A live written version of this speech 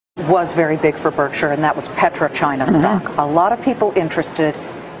was very big for Berkshire, and that was PetroChina stock. A lot of people interested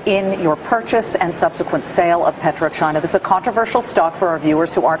in your purchase and subsequent sale of PetroChina. This is a controversial stock for our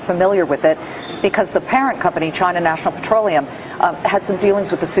viewers who aren't familiar with it, because the parent company, China National Petroleum, had some dealings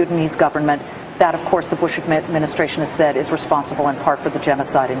with the Sudanese government that, of course, the Bush administration has said is responsible in part for the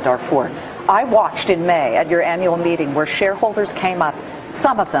genocide in Darfur. I watched in May at your annual meeting where shareholders came up,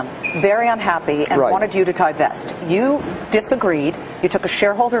 some of them very unhappy, and wanted you to divest. You disagreed. You took a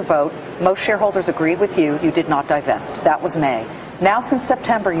shareholder vote. Most shareholders agreed with you. You did not divest. That was May. Now, since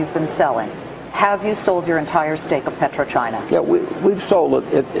September, you've been selling. Have you sold your entire stake of PetroChina? Yeah, we've sold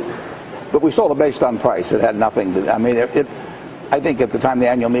it, but we sold it based on price. It had nothing to, I mean, I think at the time of the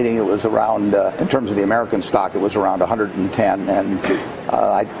annual meeting, it was around, in terms of the American stock, it was around 110, and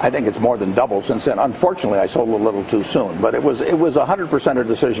I think it's more than doubled since then. Unfortunately, I sold a little too soon, but it was 100% a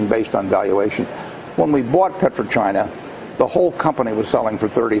decision based on valuation. When we bought PetroChina, the whole company was selling for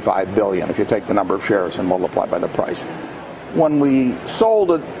 $35 billion, if you take the number of shares and multiply by the price. When we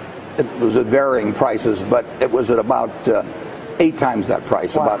sold it, it was at varying prices, but it was at about 8 times that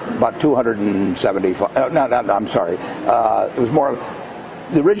price, about 275. No, I'm sorry. It was more.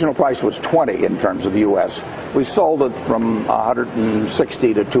 The original price was 20 in terms of U.S. We sold it from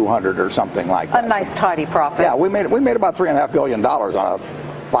 160 to 200 or something like that. A nice tidy profit. Yeah, we made about $3.5 billion on a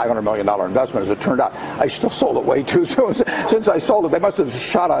 $500 million investment. As it turned out, I still sold it way too soon. Since I sold it, they must have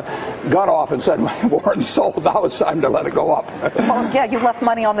shot a gun off and said, "Warren's sold. Now it's time to let it go up." Well, yeah, you left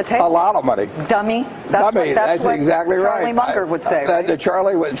money on the table. A lot of money. Dummy. That's what exactly right. Charlie Munger would say. Right?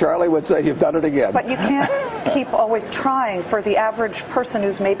 Charlie would say, "You've done it again." But you can't keep always trying. For the average person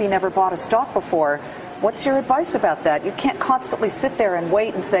who's maybe never bought a stock before, what's your advice about that? You can't constantly sit there and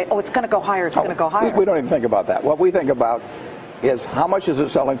wait and say, "Oh, it's going to go higher. It's going to go higher." We don't even think about that. What we think about is how much is it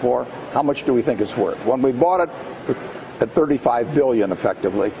selling for? How much do we think it's worth? When we bought it at $35 billion,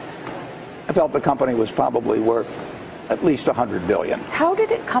 effectively, I felt the company was probably worth at least $100 billion. How did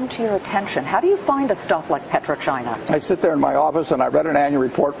it come to your attention? How do you find a stock like PetroChina? I sit there in my office and I read an annual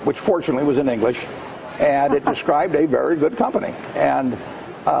report, which fortunately was in English, and it described a very good company, and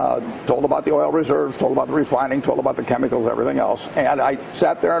told about the oil reserves, told about the refining, told about the chemicals, everything else. And I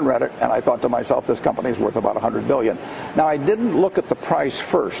sat there and read it, and I thought to myself, this company is worth about $100 billion. Now, I didn't look at the price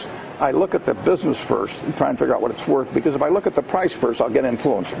first. I look at the business first and try and figure out what it's worth, because if I look at the price first, I'll get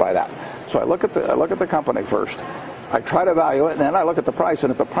influenced by that. So I look at the company first. I try to value it, and then I look at the price,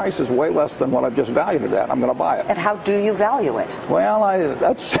 and if the price is way less than what I've just valued it at, I'm going to buy it. And how do you value it? Well,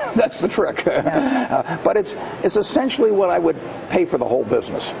 that's the trick. Yeah. But it's essentially what I would pay for the whole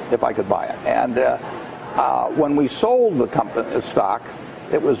business if I could buy it. And when we sold the stock,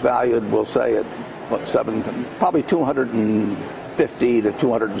 it was valued, we'll say, at probably 250 to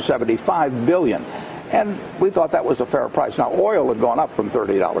 275 billion. And we thought that was a fair price. Now, oil had gone up from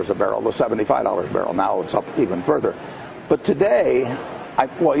 $30 a barrel to $75 a barrel. Now it's up even further. But today,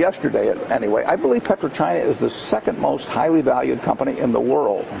 yesterday anyway, I believe PetroChina is the second most highly valued company in the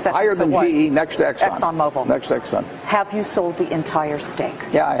world. Higher than GE, next to Exxon. ExxonMobil. Next to Exxon. Have you sold the entire stake?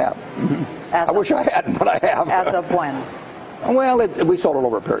 Yeah, I have. Mm-hmm. I wish I hadn't, but I have. As of when? Well, we sold it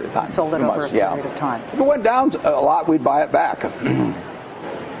over a period of time. Sold it over a period of time. If it went down a lot, we'd buy it back.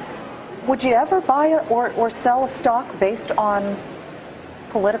 Would you ever buy or sell a stock based on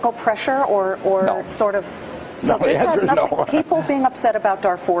political pressure or no. sort of? So no, the answer is no. People being upset about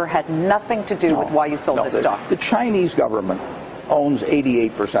Darfur had nothing to do with why you sold this stock. The Chinese government owns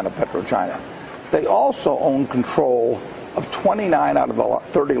 88% of PetroChina. They also own control of 29 out of the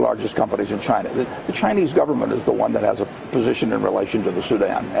 30 largest companies in China. The Chinese government is the one that has a position in relation to the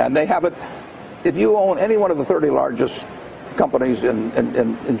Sudan, and they have it. If you own any one of the 30 largest companies in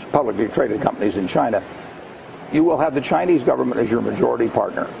publicly traded companies in China, you will have the Chinese government as your majority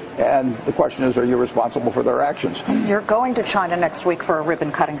partner. And the question is, are you responsible for their actions? You're going to China next week for a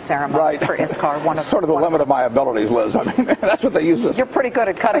ribbon-cutting ceremony for ISCAR. Sort of the limit of my abilities, Liz. I mean, that's what they use this. You're pretty good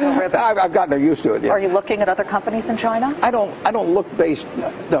at cutting a ribbon. I've gotten used to it, yeah. Are you looking at other companies in China? I don't look based,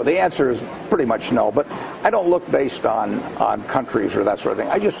 no, the answer is pretty much no, but I don't look based on countries or that sort of thing.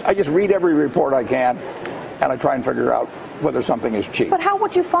 I just read every report I can, and I try and figure out whether something is cheap. But how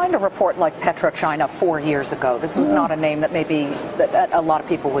would you find a report like PetroChina 4 years ago? This was not a name that maybe that a lot of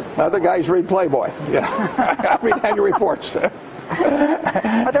people would. Other guys read Playboy. Yeah, I read annual reports.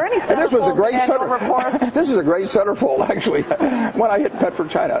 Are there any centerfold annual reports? This is a great centerfold, actually. When I hit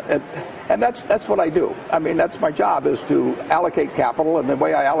PetroChina, and that's what I do. I mean, that's my job, is to allocate capital, and the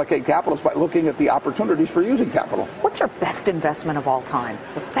way I allocate capital is by looking at the opportunities for using capital. What's your best investment of all time?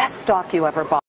 The best stock you ever bought?